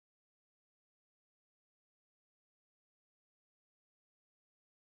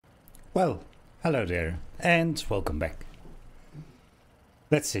Well, hello there, and welcome back.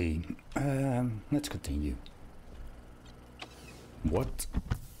 Let's see. Let's continue. What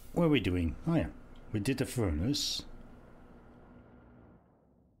were we doing? Oh yeah, we did the furnace.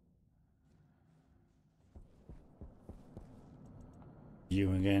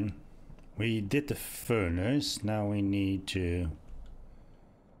 You again. We did the furnace. Now we need to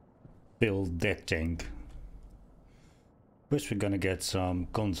build that tank. First we're gonna get some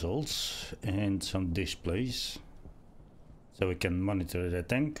consoles and some displays so we can monitor the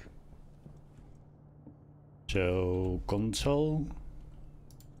tank. So console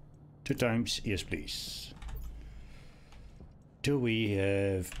 2 times, yes please. Do we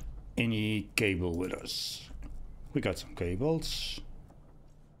have any cable with us? We got some cables.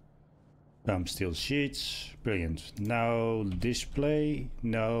 Some steel sheets, brilliant. Now display,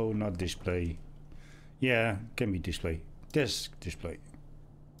 no, not display. Yeah, can be display. Desk display.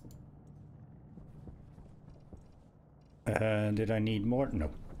 Did I need more? No.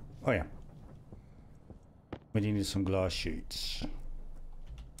 Oh yeah. We needed some glass sheets.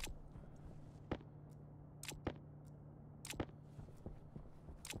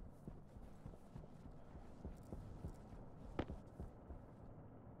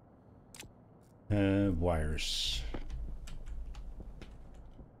 Wires.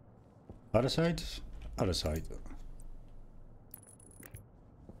 Other side? Other side.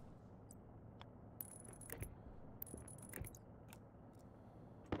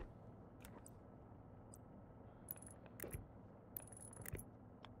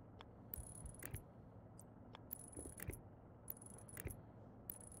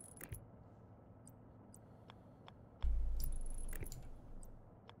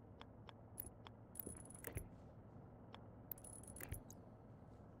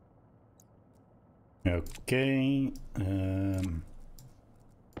 Okay.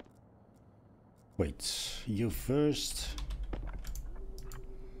 Wait, you first.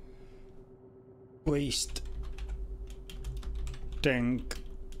 Waste tank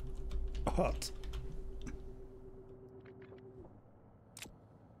hot.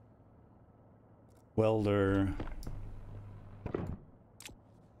 Welder.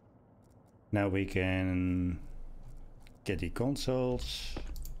 Now we can get the consoles.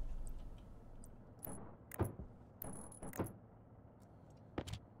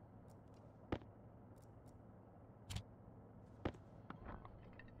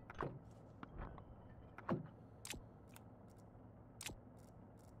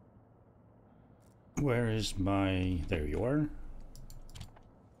 Where is my... There you are.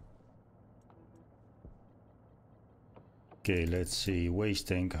 Okay, let's see. Waste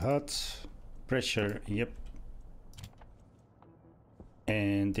tank hot. Pressure, yep.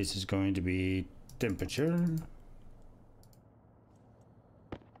 And this is going to be temperature.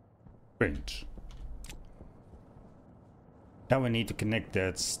 Print. Now we need to connect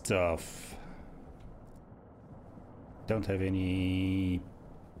that stuff. Don't have any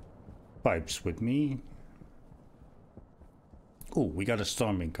pipes with me. Oh, we got a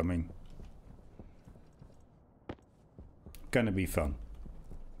storm incoming. Gonna be fun.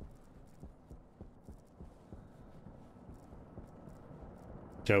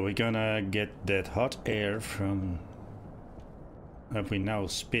 So we're gonna get that hot air from that we're now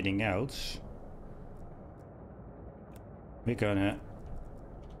spitting out. We're gonna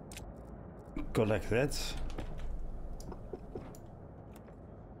collect that.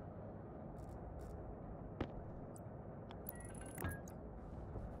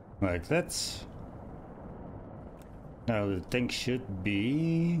 Like that. Now the tank should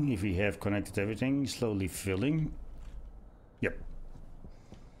be, if we have connected everything, slowly filling. Yep.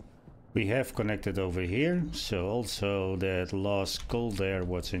 We have connected over here, so also that last cold air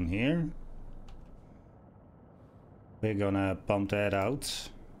what's in here. We're gonna pump that out.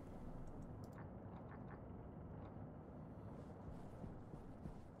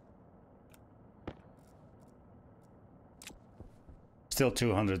 Still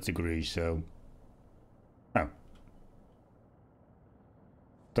 200 degrees, so... Oh.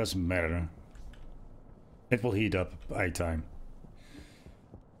 Doesn't matter. It will heat up by time.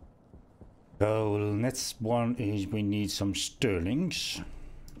 So next one is we need some Stirlings.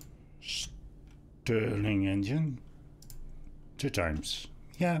 Stirling engine. 2 times.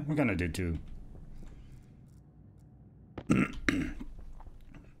 Yeah, we're gonna do 2.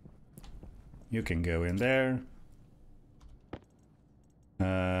 You can go in there.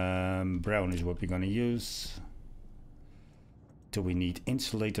 Brown is what we're gonna use. Do we need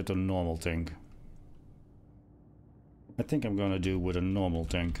insulated or normal tank? I think I'm gonna do with a normal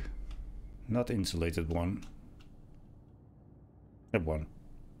tank. Not insulated one. That one.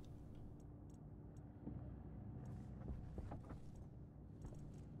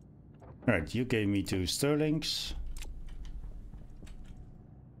 Alright, you gave me 2 Stirlings.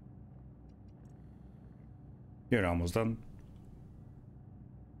 You're almost done.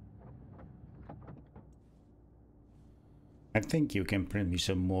 I think you can print me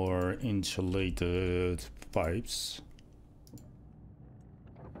some more insulated pipes.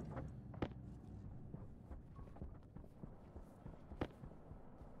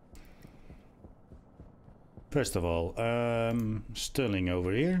 First of all, Stirling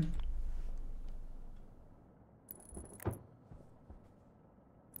over here.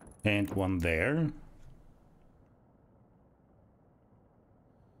 And one there.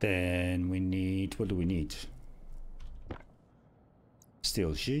 Then we need, what do we need?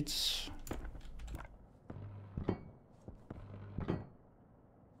 Steel sheets.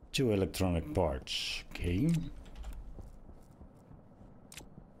 2 electronic parts. Okay.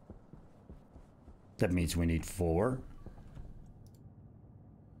 That means we need 4.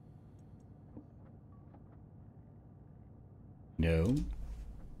 No.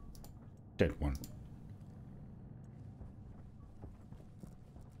 That one.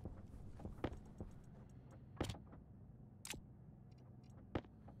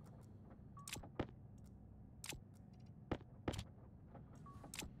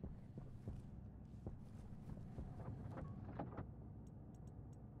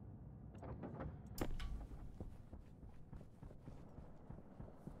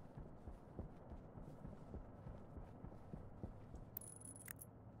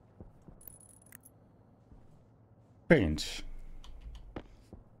 Paint.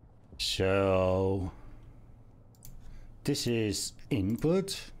 So this is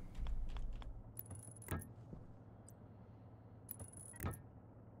input.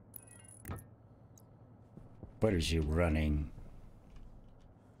 Where is he running?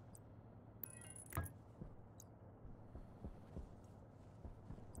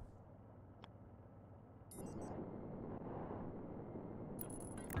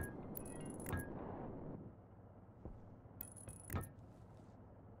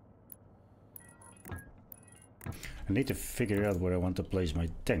 I need to figure out where I want to place my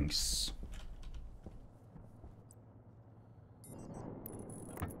tanks.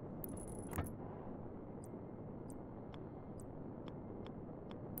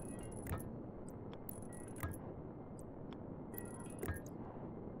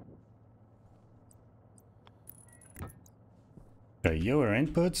 Okay, your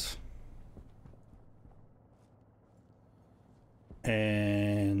inputs.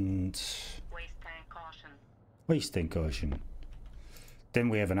 And waste tank caution. Then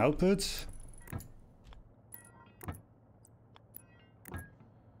we have an output.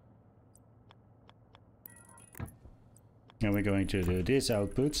 And we're going to do this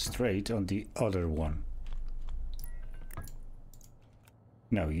output straight on the other one.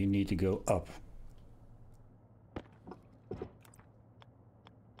 No, you need to go up.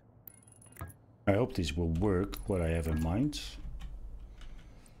 I hope this will work, what I have in mind.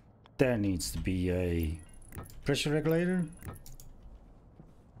 There needs to be a pressure regulator.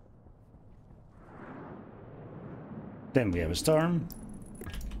 Then we have a storm.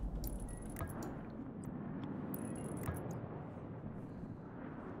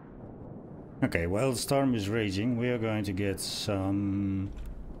 Okay, while the storm is raging, we are going to get some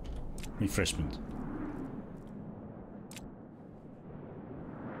refreshment.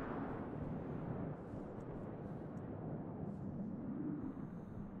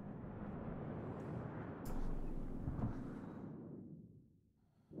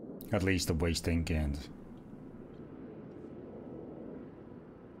 At least the waste tank and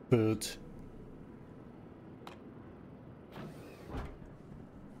food.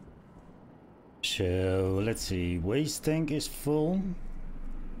 So let's see, waste tank is full.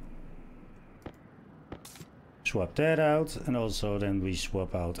 Swap that out, and also then we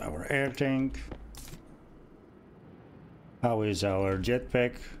swap out our air tank. How is our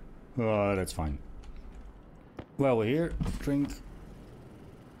jetpack? Oh, that's fine. While we're here, drink.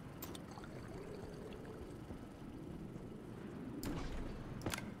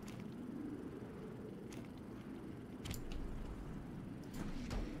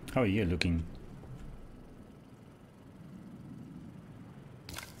 How are you looking?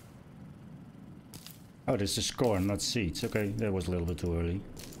 Oh, this is score, not seats. Okay, that was a little bit too early.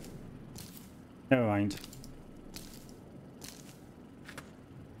 Never mind.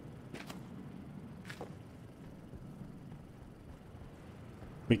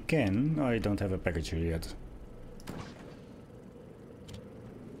 We can. I don't have a package here yet.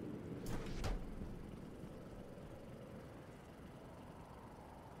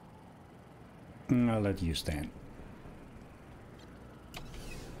 I'll let you stand.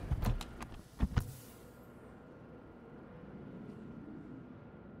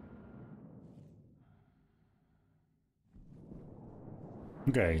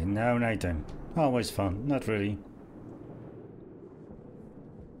 Okay, now nighttime. Always fun, not really.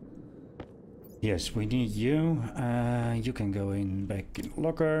 Yes, we need you. You can go in back in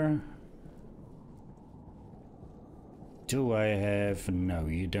locker. Do I have? No,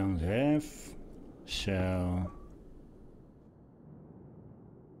 you don't have. So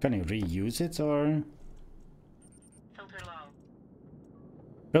can you reuse it or? Filter low.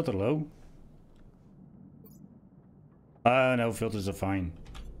 Filter low? No, filters are fine.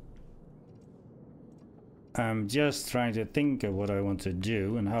 I'm just trying to think of what I want to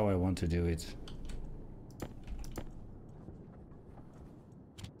do and how I want to do it.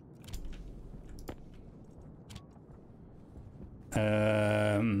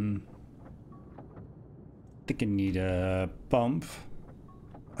 I think I need a pump.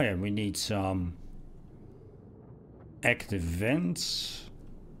 Oh yeah, we need some active vents.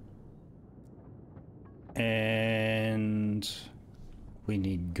 And we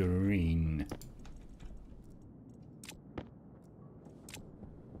need green.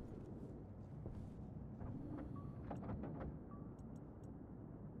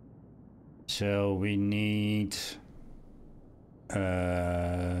 So we need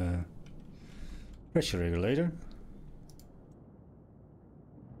pressure regulator.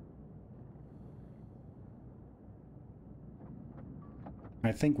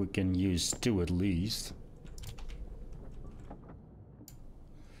 I think we can use 2 at least.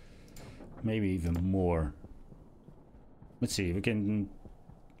 Maybe even more. Let's see, we can...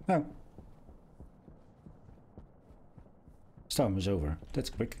 Oh. Storm is over. That's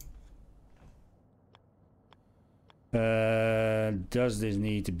quick. Does this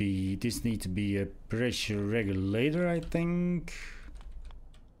need to be... This need to be a pressure regulator, I think.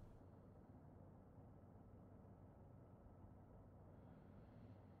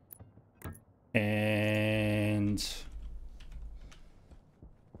 And...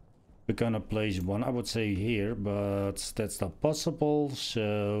 we're gonna place one, I would say here, but that's not possible,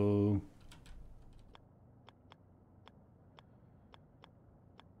 so...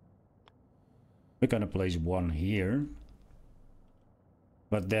 we're gonna place one here.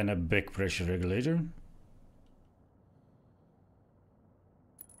 But then a big pressure regulator.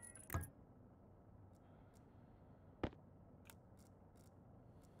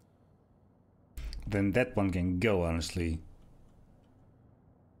 Then that one can go, honestly.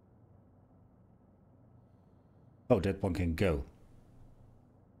 Oh, that one can go.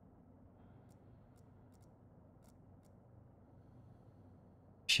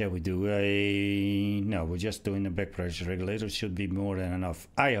 Shall we do a... No, we're just doing a back pressure regulator. Should be more than enough.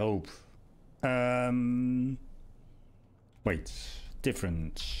 I hope. Wait.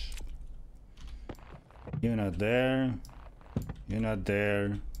 Different. You're not there. You're not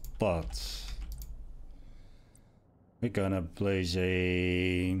there. But... we're gonna place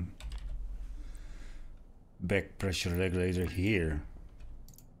a... back pressure regulator here.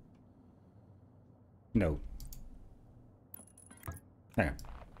 No. There.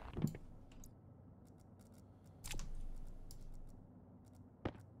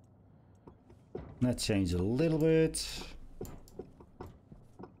 Let's change a little bit.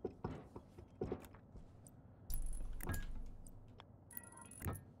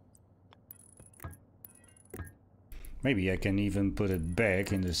 Maybe I can even put it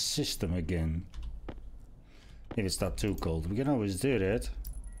back in the system again. If it's not too cold. We can always do that.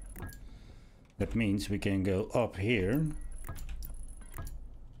 That means we can go up here.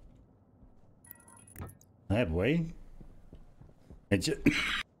 That way.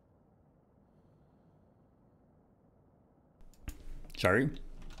 Sorry.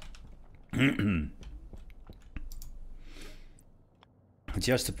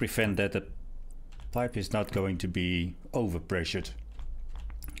 Just to prevent that the pipe is not going to be overpressured.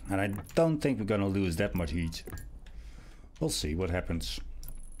 And I don't think we're gonna lose that much heat. We'll see what happens.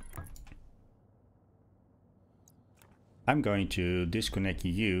 I'm going to disconnect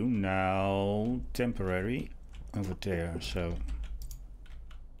you now, temporary, over there, so...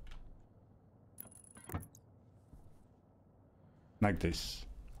 like this.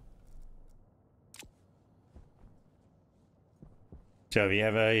 So we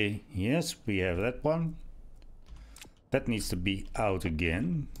have a... yes, we have that one. That needs to be out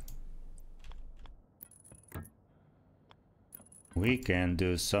again. We can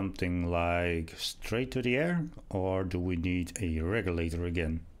do something like straight to the air, or do we need a regulator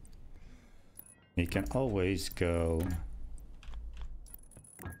again? We can always go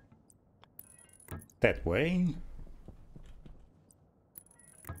that way.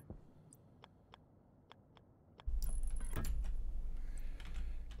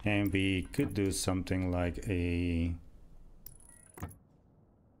 And we could do something like a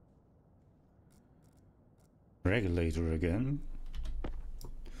Regulator again.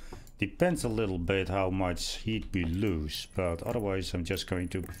 Depends a little bit how much heat we lose, but otherwise I'm just going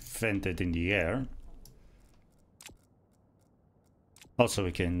to vent it in the air. Also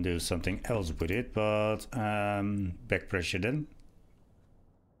we can do something else with it, but back pressure then.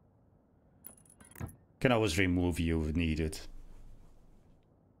 Can always remove you if needed.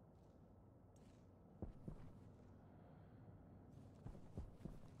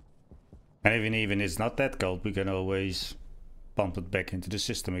 And even it's not that cold, we can always pump it back into the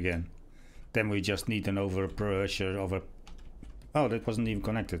system again. Then we just need an overpressure of a... Oh, that wasn't even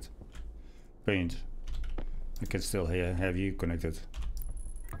connected. Brilliant. I can still have you connected.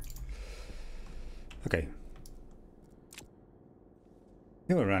 Okay.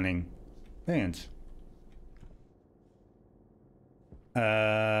 You're running. Brilliant.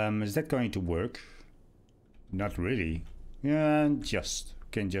 Is that going to work? Not really. Yeah,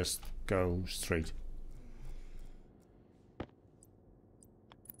 can just go straight.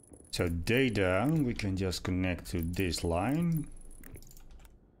 So data, we can just connect to this line.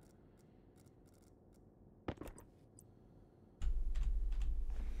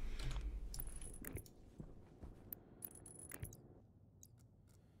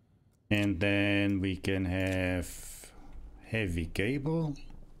 And then we can have heavy cable.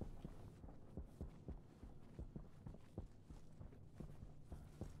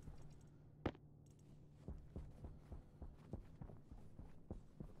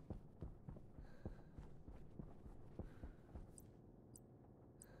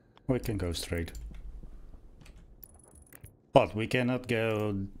 We can go straight. But we cannot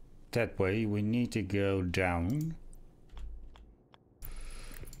go that way, we need to go down.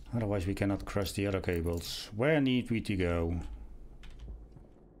 Otherwise we cannot cross the other cables. Where need we to go?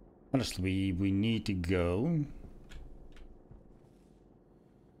 Honestly, we need to go...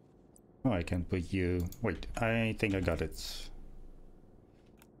 Oh, I can put you... Wait, I think I got it.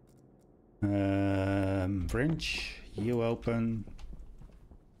 Branch, you open.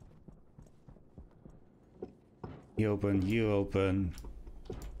 You open, you open.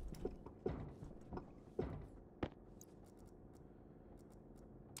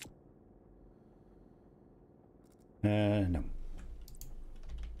 No.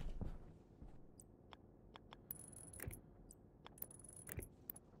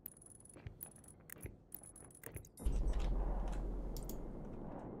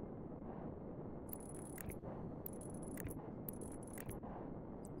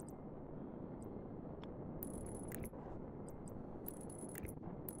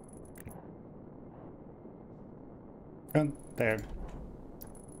 Run, there.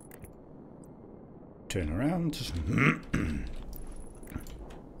 Turn around.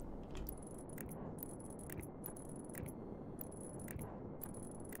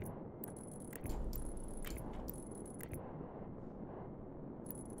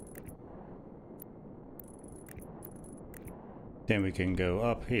 Then we can go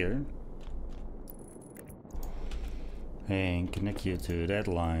up here and connect you to that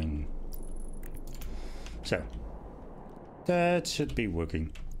line. So that should be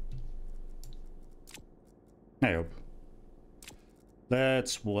working. I hope.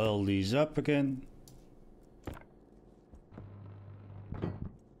 Let's weld these up again.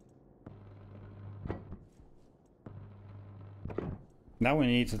 Now we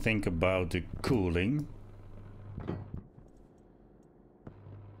need to think about the cooling.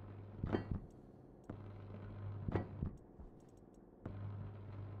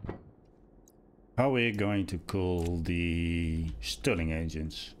 How are we going to cool the Stirling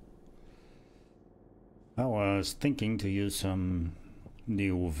engines? I was thinking to use some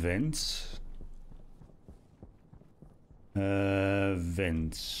new vents.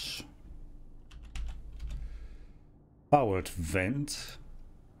 Vents. Powered vent.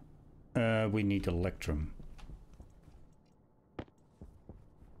 We need electrum.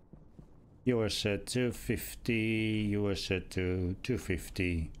 You are set to 50. You are set to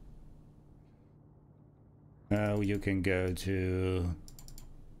 250. Now you can go to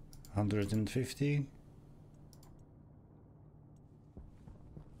 150.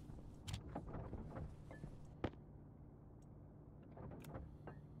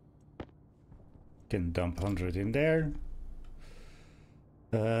 Can dump 100 in there.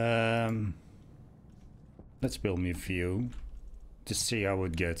 Let's build me a few to see how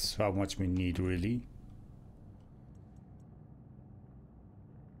it gets, how much we need really.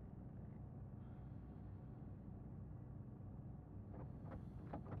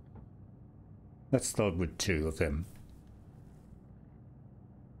 Let's start with 2 of them.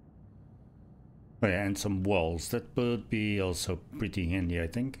 Oh yeah, and some walls. That would be also pretty handy, I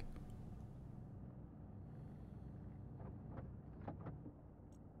think.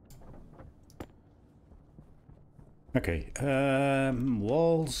 Okay,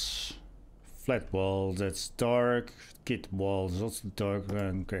 walls, flat walls, that's dark. Kit walls, also dark,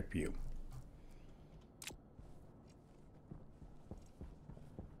 and grab you.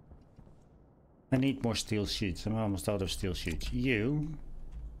 I need more steel sheets. I'm almost out of steel sheets. You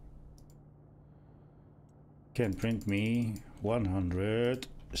can print me 100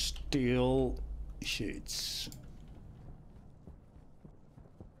 steel sheets.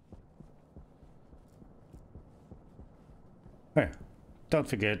 Oh, don't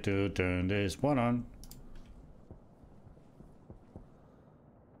forget to turn this one on.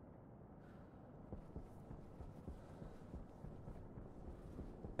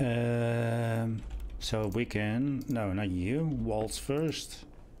 So we can, no, not you, walls first.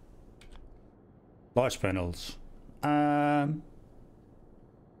 Large panels. Yeah,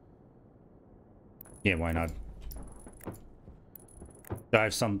 why not? I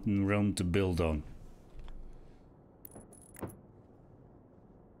have some room to build on.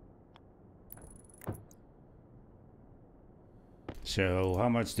 So how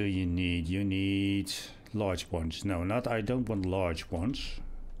much do you need? You need large ones. No, not, I don't want large ones.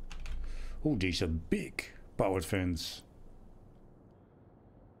 Oh, these are big powered fans.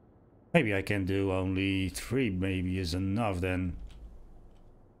 Maybe I can do only 3, maybe is enough then.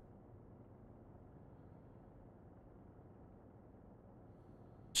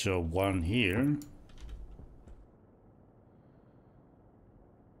 So 1 here.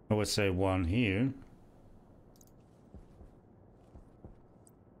 I would say 1 here.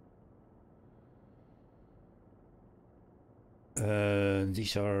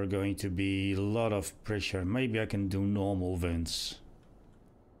 These are going to be a lot of pressure. Maybe I can do normal vents.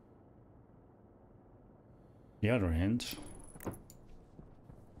 The other hand,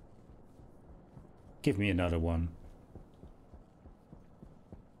 give me another one.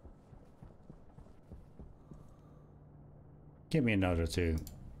 Give me another 2.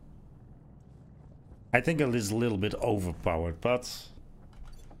 I think it is a little bit overpowered, but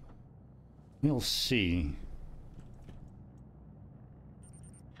we'll see.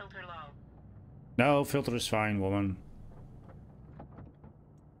 Filter low. No, filter is fine, woman.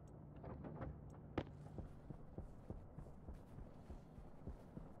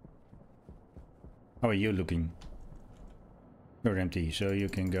 How are you looking? You're empty, so you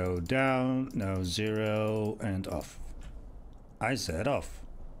can go down, now 0 and off. I said off.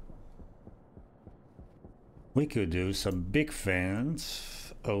 We could do some big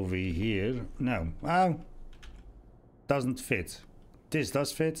fans over here. No, well, doesn't fit. This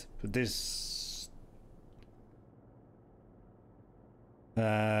does fit, but this...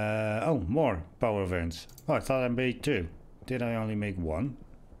 oh, more power vents. Oh, I thought I made 2. Did I only make 1?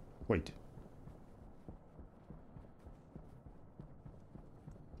 Wait.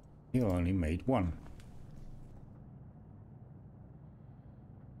 You only made 1.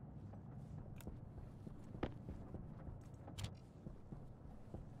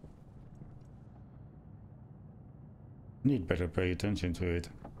 Need better pay attention to it.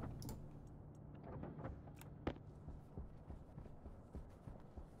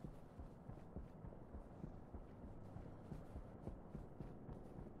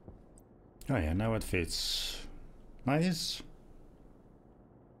 Oh yeah, now it fits. Nice.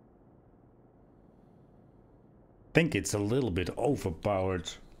 Think it's a little bit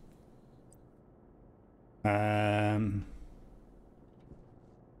overpowered.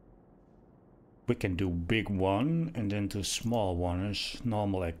 We can do big one and then 2 small ones,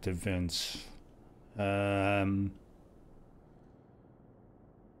 normal active vents. Because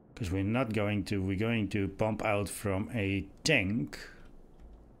we're going to pump out from a tank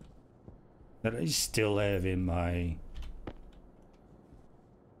that I still have in my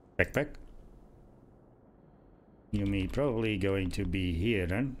backpack. You mean probably going to be here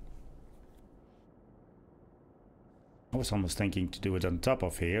then. I was almost thinking to do it on top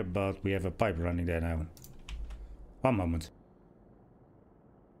of here, but we have a pipe running there now. One moment.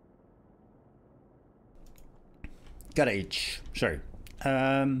 Got a itch. Sorry.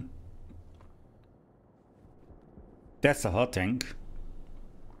 That's the hot tank.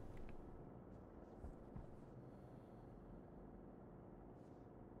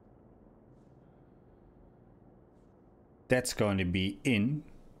 That's going to be in.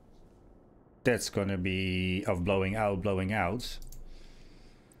 That's going to be of blowing out, blowing out.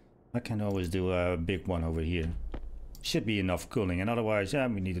 I can always do a big one over here. Should be enough cooling, and otherwise, yeah,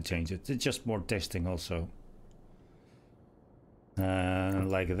 we need to change it. It's just more testing also.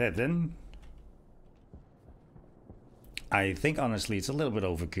 Like that then. I think honestly it's a little bit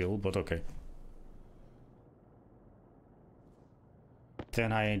overkill, but okay.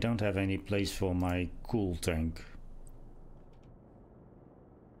 Then I don't have any place for my cool tank.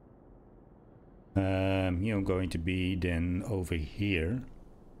 You're going to be then over here.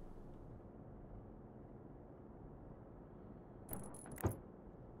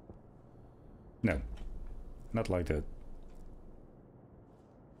 No, not like that.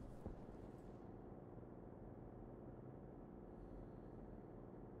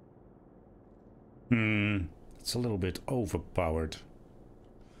 It's a little bit overpowered.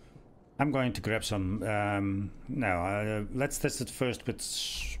 I'm going to grab some. No, let's test it first with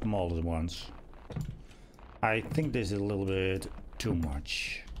smaller ones. I think this is a little bit too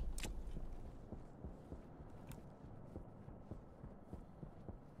much.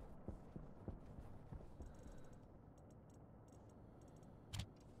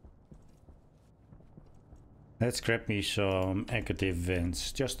 Let's grab me some active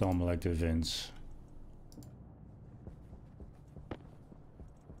vents, just normal active vents.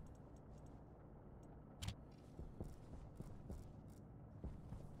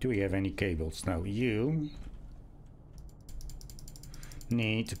 Do we have any cables? Now you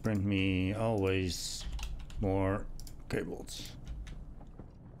need to print me always more cables.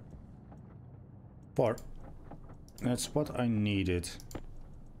 4. That's what I needed.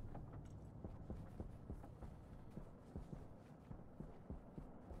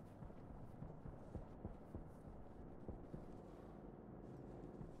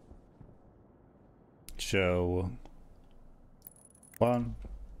 So 1,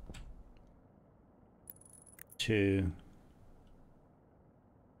 2,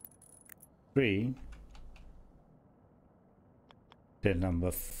 3. Then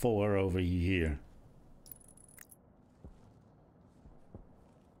number 4 over here.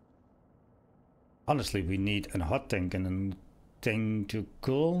 Honestly, we need a hot tank and a thing to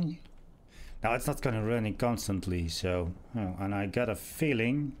cool. Now it's not gonna run it constantly, so and I got a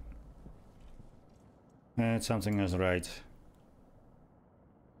feeling that something is right.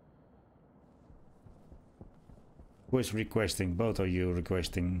 Who is requesting? Both of you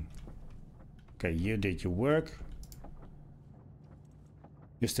requesting. Okay, you did your work.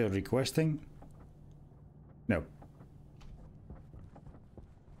 You're still requesting? No.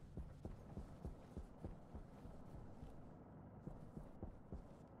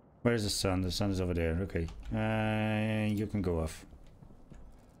 Where's the sun? The sun is over there. Okay. You can go off.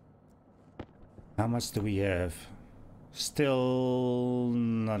 How much do we have? Still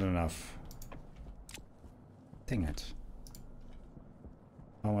not enough. Dang it.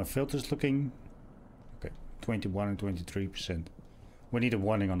 How are my filters looking? Okay, 21 and 23%. We need a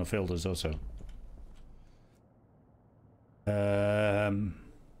warning on the filters also. How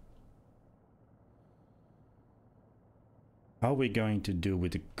are we going to do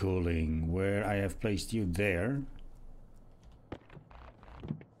with the cooling? Where I have placed you there.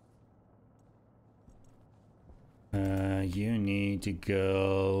 You need to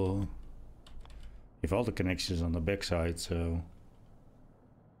go. You have all the connections on the backside, so.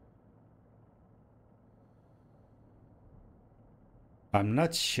 I'm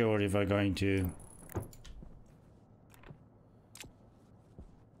not sure if I'm going to.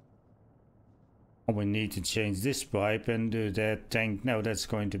 Oh, we need to change this pipe and do that tank. No, that's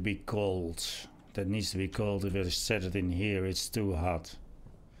going to be cold. That needs to be cold. If I set it in here, it's too hot.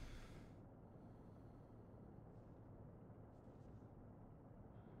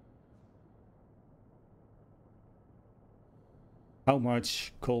 How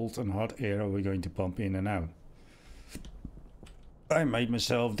much cold and hot air are we going to pump in and out? I made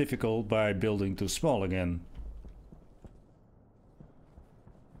myself difficult by building too small again.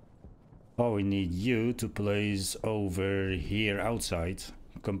 Oh, we need you to place over here outside,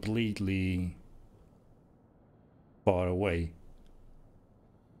 completely far away.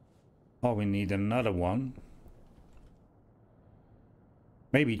 Oh, we need another one.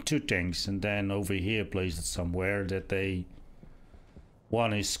 Maybe 2 tanks, and then over here place it somewhere that they...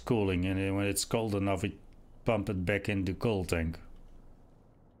 One is cooling, and then when it's cold enough, we pump it back into cold tank.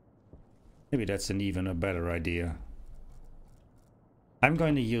 Maybe that's an even a better idea. I'm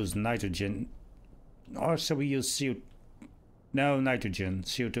going to use nitrogen. Or shall we use CO2? No, nitrogen.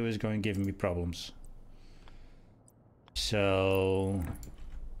 CO2 is going to give me problems. So...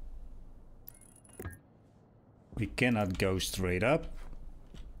 we cannot go straight up.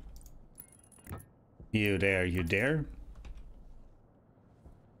 You there, you there.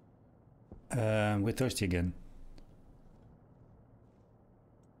 We're thirsty again.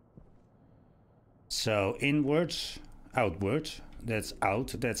 So inwards, outwards. That's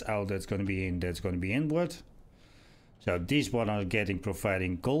out, that's out, that's going to be in, that's going to be inward. So these one are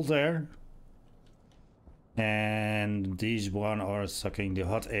providing cold air. And these one are sucking the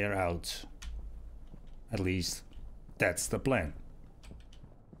hot air out. At least that's the plan.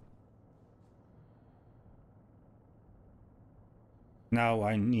 Now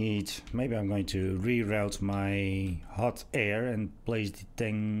I need, maybe I'm going to reroute my hot air and place the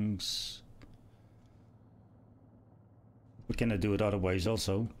things. We cannot do it other ways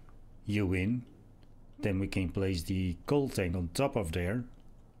also. You in. Then we can place the cold tank on top of there.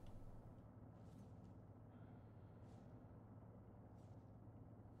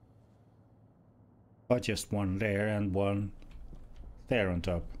 But just one there and one there on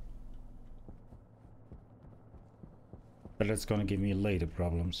top. But that's gonna give me later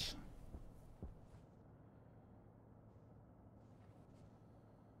problems.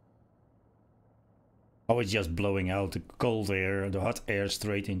 Oh, it's just blowing out the cold air, the hot air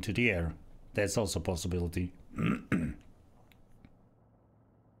straight into the air. That's also a possibility.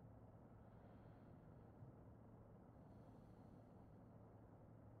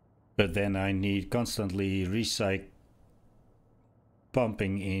 But then I need constantly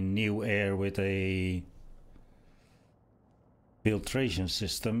pumping in new air with a filtration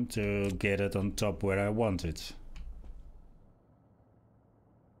system to get it on top where I want it.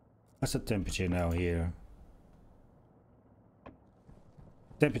 What's the temperature now here?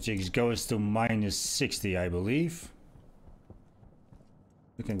 Temperature goes to -60, I believe.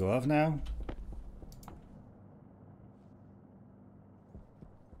 We can go off now.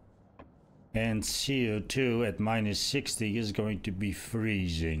 And CO2 at -60 is going to be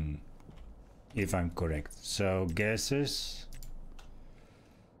freezing, if I'm correct. So gases,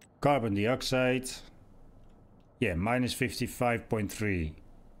 carbon dioxide, yeah, -55.3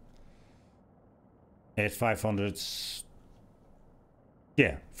 at 500.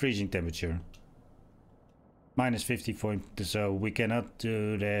 Yeah, freezing temperature. -50. So we cannot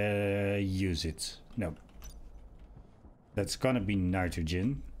use it. No. That's gonna be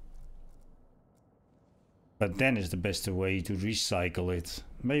nitrogen. But then is the best way to recycle it.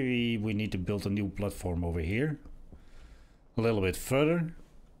 Maybe we need to build a new platform over here. A little bit further.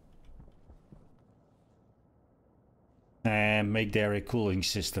 And make there a cooling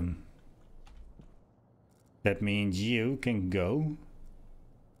system. That means you can go.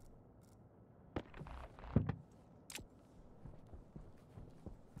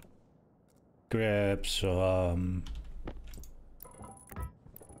 Grab some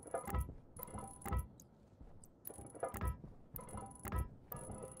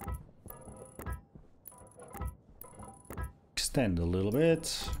extend a little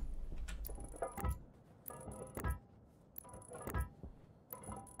bit.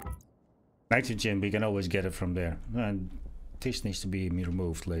 Nitrogen, we can always get it from there. And this needs to be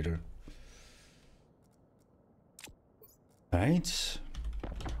removed later. Right.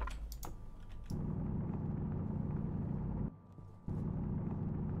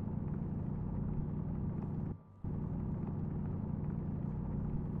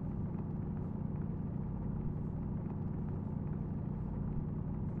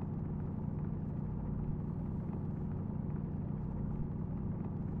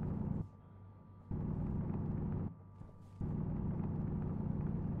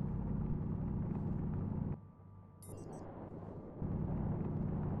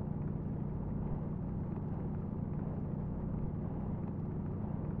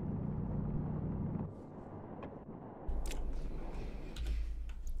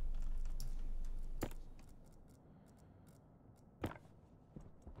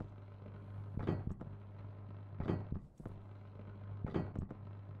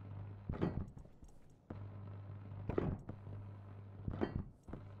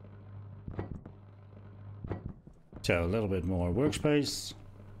 So a little bit more workspace,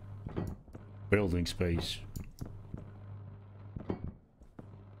 building space.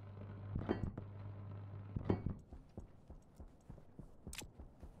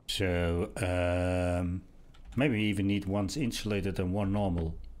 So maybe we even need one insulated and one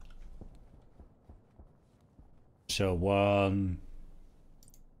normal. So one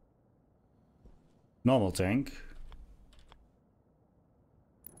normal tank.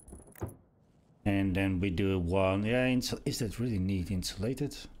 And then we do one, yeah, is that really neat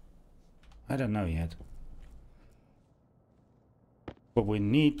insulated? I don't know yet. But we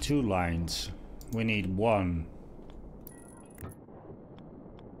need two lines. We need one.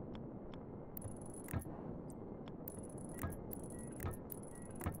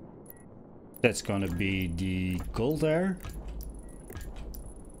 That's gonna be the cold air.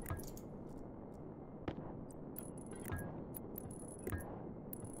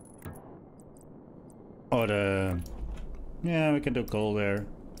 Or the, yeah, we can do cold air.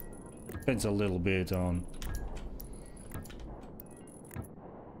 Depends a little bit on.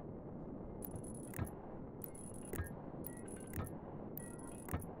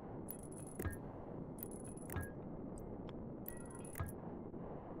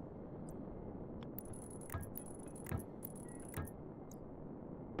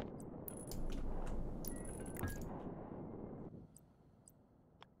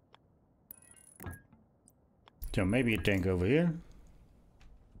 So maybe a tank over here.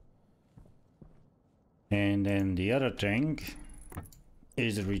 And then the other tank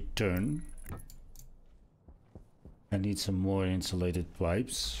is a return. I need some more insulated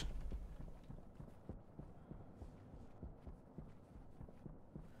pipes.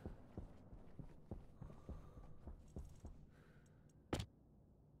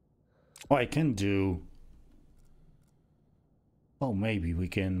 Oh, I can do... Oh, maybe we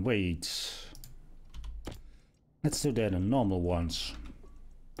can wait. Let's do that in normal ones.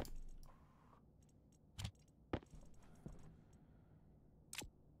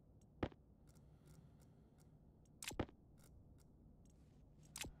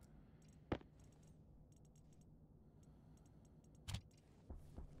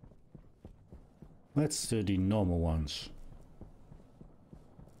 Let's do the normal ones.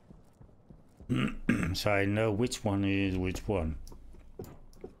 So I know which one is which one.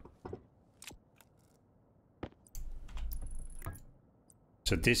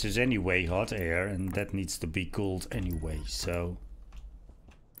 So this is anyway hot air and that needs to be cooled anyway, so...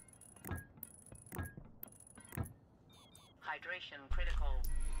 Hydration critical.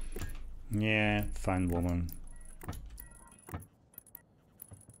 Yeah, fine woman.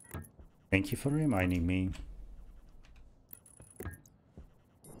 Thank you for reminding me.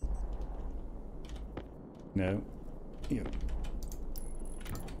 No. Yeah.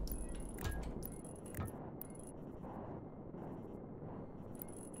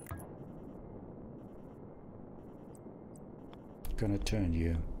 Gonna turn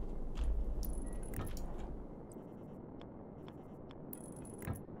you.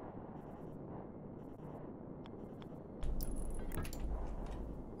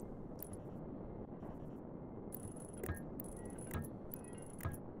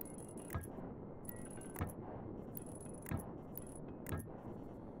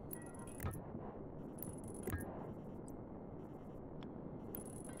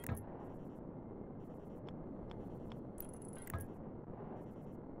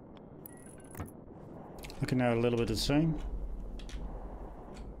 Looking now a little bit the same.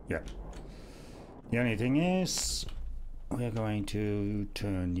 Yeah. The only thing is, we're going to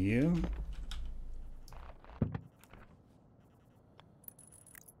turn you.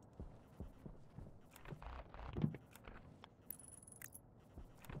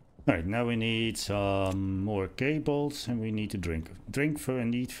 Alright, now we need some more cables and we need to drink. Drink for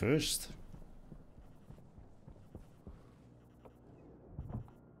and eat first.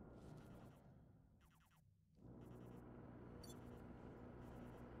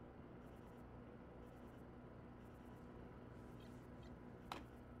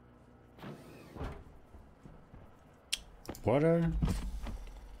 Water.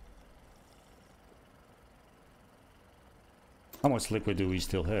 How much liquid do we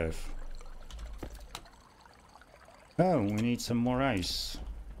still have? Oh, we need some more ice.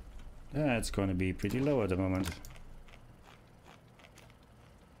 That's going to be pretty low at the moment.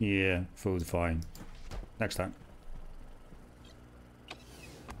 Yeah, food fine. Next time.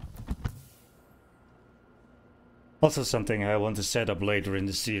 Also something I want to set up later in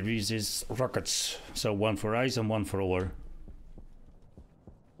the series is rockets. So one for ice and one for ore.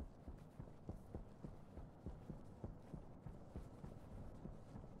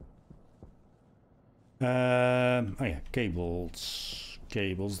 Oh yeah, cables.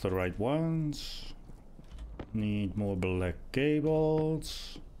 Cables, the right ones. Need more black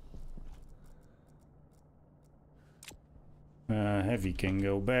cables. Heavy can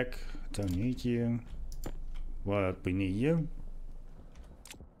go back. Don't need you. What we need you.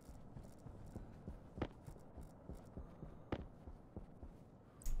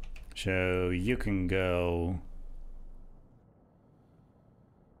 So you can go.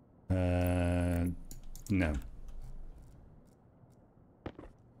 No.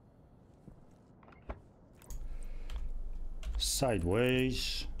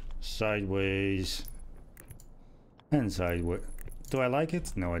 Sideways, sideways, and sideways. Do I like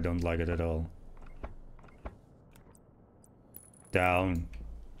it? No, I don't like it at all. Down.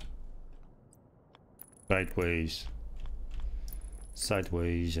 Sideways.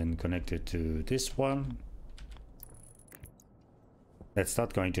 Sideways and connect it to this one. That's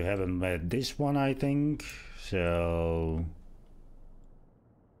not going to happen with this one, I think. So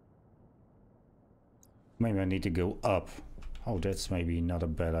maybe I need to go up. Oh, that's maybe not a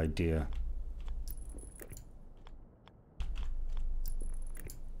bad idea.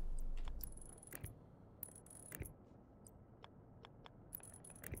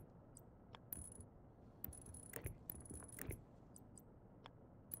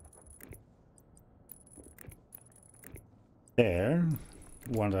 There.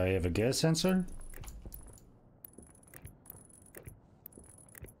 Won't I have a gas sensor?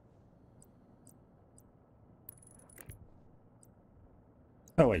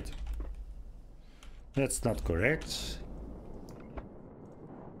 Oh wait, that's not correct.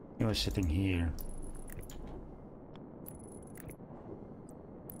 You are sitting here.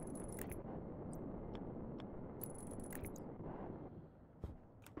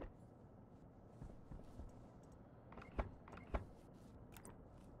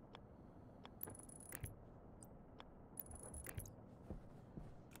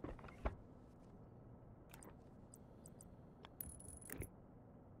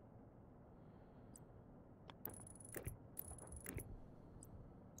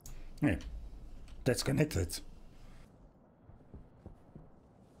 Yeah, that's connected.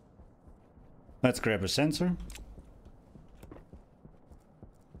 Let's grab a sensor.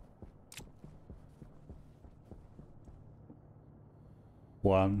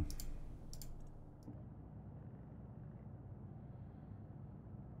 One.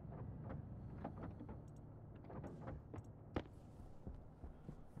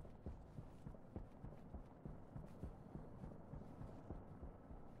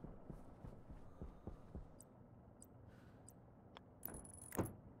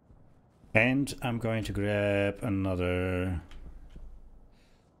 And I'm going to grab another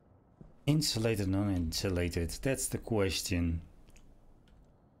insulated, non-insulated. That's the question.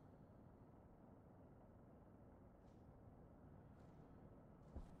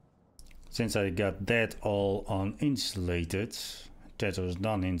 Since I got that all on insulated, that was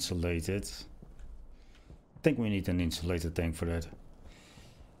non-insulated. I think we need an insulated tank for that.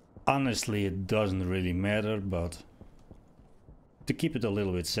 Honestly, it doesn't really matter, but to keep it a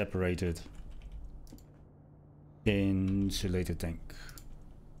little bit separated. Insulated tank.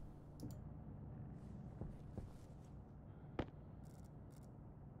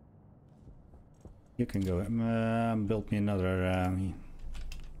 You can go build me another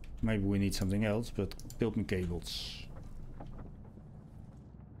maybe we need something else, but build me cables.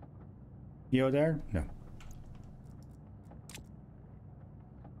 You're there? No.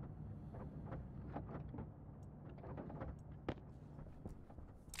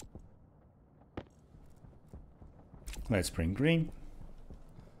 Let's bring green.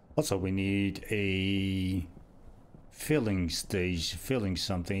 Also, we need a filling stage, filling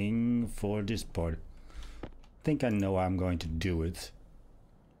something for this part. I think I know how I'm going to do it.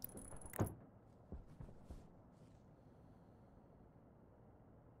 I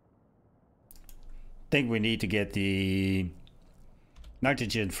think we need to get the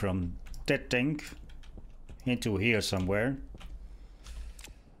nitrogen from that tank into here somewhere.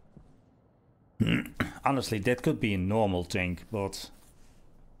 Honestly, that could be a normal tank, but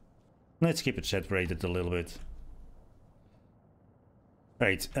let's keep it separated a little bit.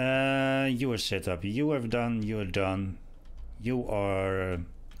 Right, you are set up, you have done, you are done. You are...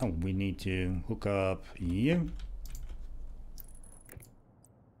 oh, we need to hook up you.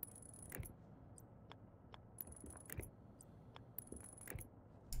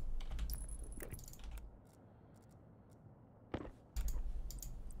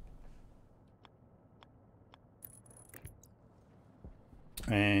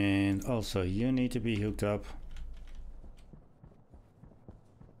 And also you need to be hooked up.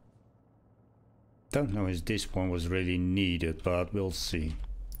 Don't know if this one was really needed, but we'll see.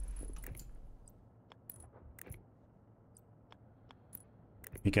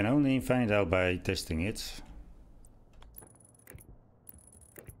 We can only find out by testing it.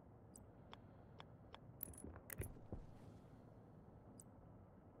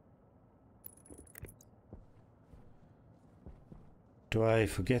 Do I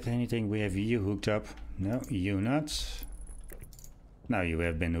forget anything? We have you hooked up. No, you not. Now you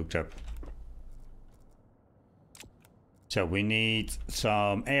have been hooked up. So we need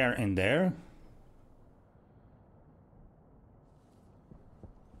some air in there.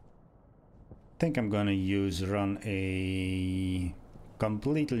 I think I'm gonna run a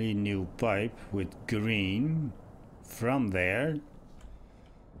completely new pipe with green from there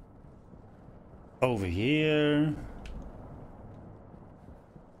over here.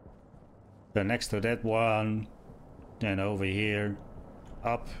 So next to that one, then over here,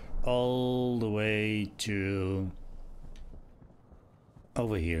 up all the way to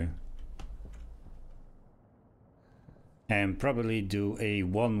over here. And probably do a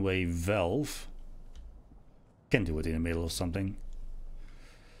one-way valve. Can do it in the middle of something.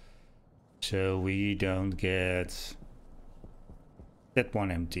 So we don't get that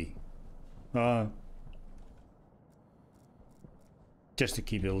one empty. Just to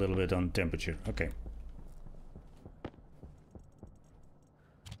keep it a little bit on temperature. Okay.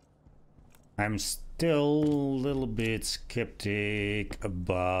 I'm still a little bit skeptic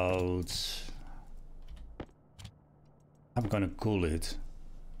about... I'm gonna cool it.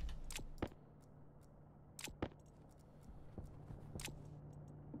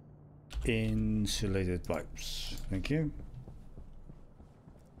 insulated pipes. Thank you.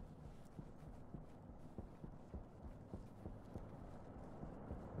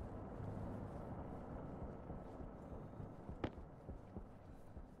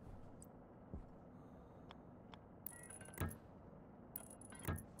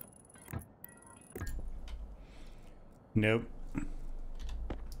 Nope.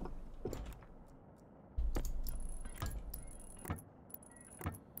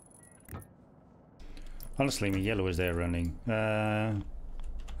 Honestly, my yellow is there running.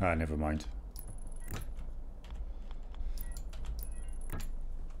 Never mind.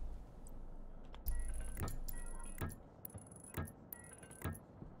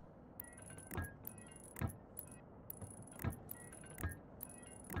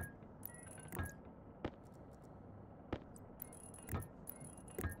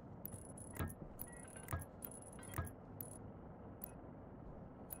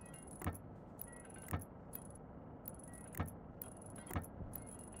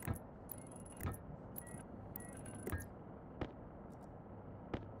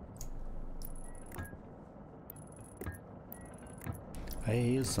 I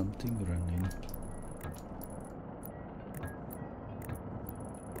hear something running.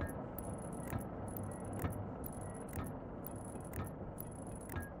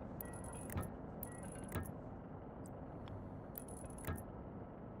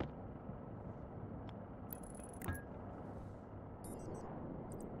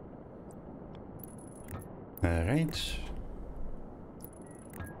 All right.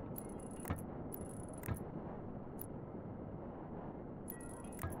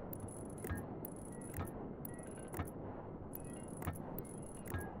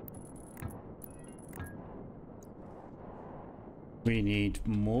 We need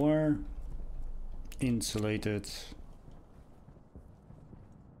more insulated.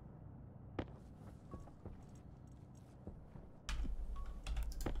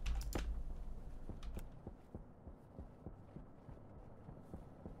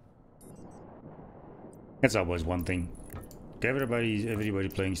 That's always one thing. Everybody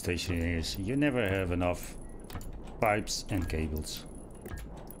playing Stationeers, you never have enough pipes and cables.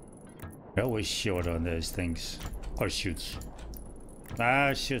 You're always short on those things. Or shoots.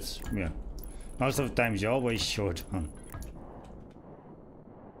 Shoots, yeah. Most of the times you're always short on.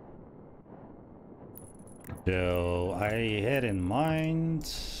 So I had in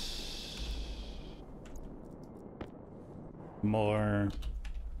mind more.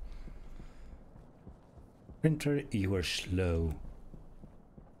 Printer, you are slow.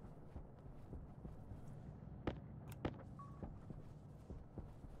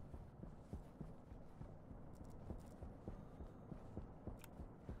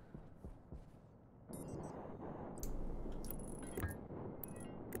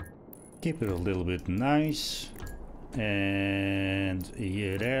 Keep it a little bit nice. And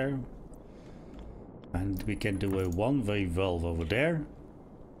here, there. And we can do a one-way valve over there.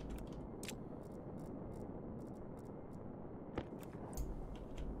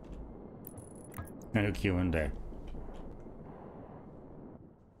 And a queue in there.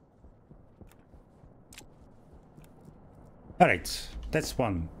 Alright, that's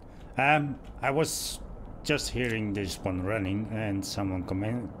one. I was just hearing this one running and someone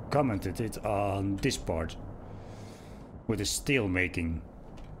commented it on Discord with the steel making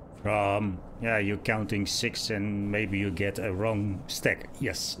from, yeah, you're counting 6 and maybe you get a wrong stack.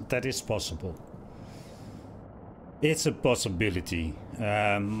 Yes, that is possible. It's a possibility,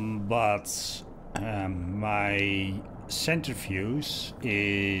 but my centrifuge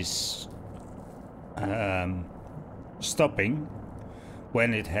is stopping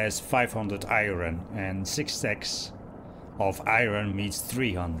when it has 500 iron, and 6 stacks of iron means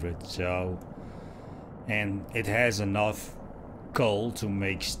 300. So, and it has enough coal to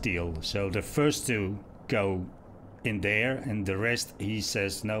make steel. So the first 2 go in there, and the rest he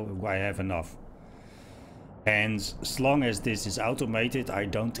says no, I have enough. And as long as this is automated, I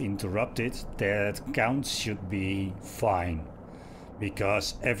don't interrupt it, that count should be fine.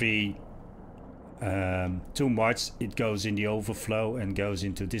 Because every too much, it goes in the overflow and goes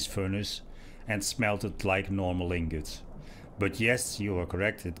into this furnace and smelted like normal ingots. But yes, you are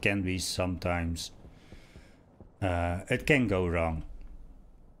correct, it can be sometimes, it can go wrong.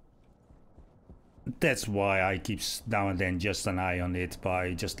 That's why I keep now and then just an eye on it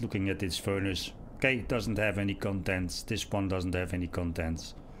by just looking at this furnace. Okay, it doesn't have any contents, this one doesn't have any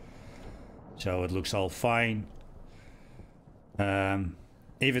contents. So it looks all fine.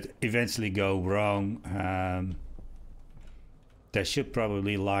 If it eventually go wrong, there should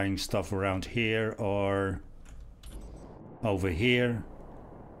probably lying stuff around here or over here.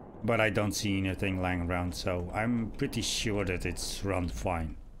 But I don't see anything lying around, so I'm pretty sure that it's run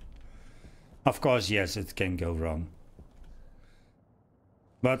fine. Of course, yes, it can go wrong.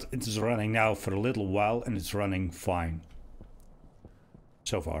 But it's running now for a little while and it's running fine.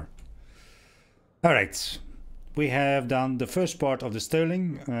 So far. Alright. We have done the first part of the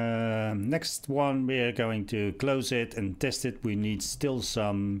Stirling. Next one we are going to close it and test it. We need still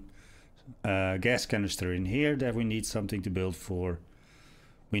some gas canister in here that we need something to build for.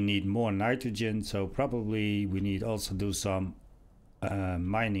 We need more nitrogen, so probably we need also do some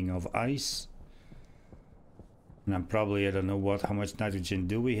mining of ice. And I'm probably, I don't know how much nitrogen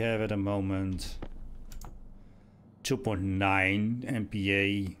do we have at the moment. 2.9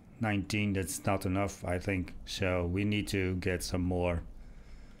 MPa 19, that's not enough, I think. So we need to get some more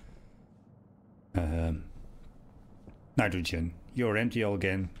nitrogen. You're empty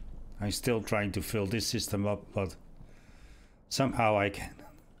again. I'm still trying to fill this system up, but somehow I can.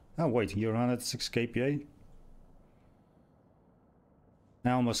 Oh wait, you're 106 kPa?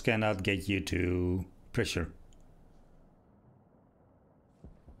 I almost cannot get you to pressure.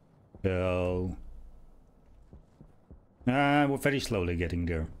 So we're very slowly getting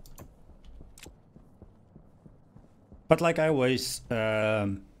there. But like I always,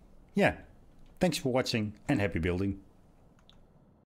 yeah, thanks for watching and happy building.